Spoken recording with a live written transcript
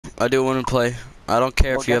I do want to play. I don't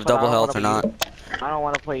care Well, if you have guess what? double I don't health or wanna not. play you. I don't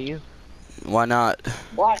want to play you. Why not?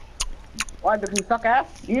 Why? Why? Because you suck ass?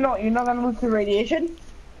 You're not gonna lose to radiation?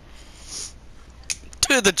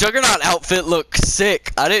 Dude, the Juggernaut outfit looks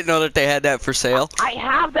sick. I didn't know that they had that for sale. I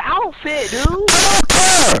have the outfit, dude. I don't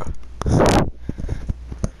care!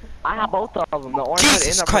 I have both of them. The orange one and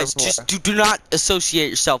Jesus the Christ, purple. just do not associate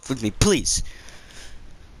yourself with me, please.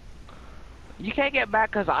 You can't get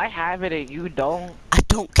back because I have it and you don't. I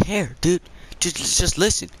don't care, dude. Just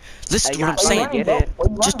listen. Listen to what I'm I saying. get it.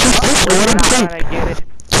 Just listen to what I'm saying. I get it.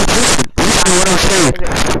 Listen to what I'm saying.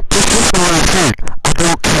 Just listen to what I'm saying. I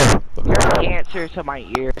don't care. You're cancer to my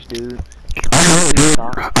ears, dude. I know, dude. I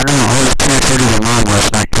know. I was cancer to your mom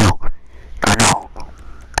last night, too. I know.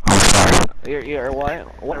 I'm sorry. You're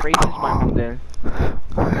what? What race is my mom then?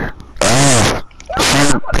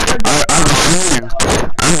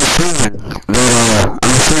 I'm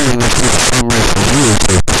assuming that you're the same race as you,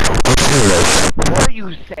 so what's your race? What are you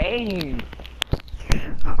saying?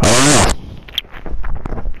 I don't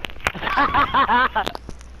know.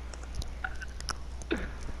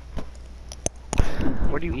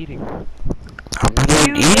 What are you eating? I'm not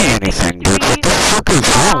even eating anything, dude. What the fuck is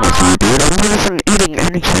wrong with you, dude? I'm not even eating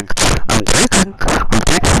anything. I'm drinking. I'm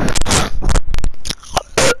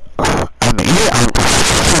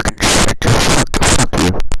fucking shit. Fuck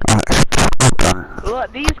you. I'm done. Look,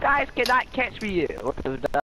 these guys cannot catch me.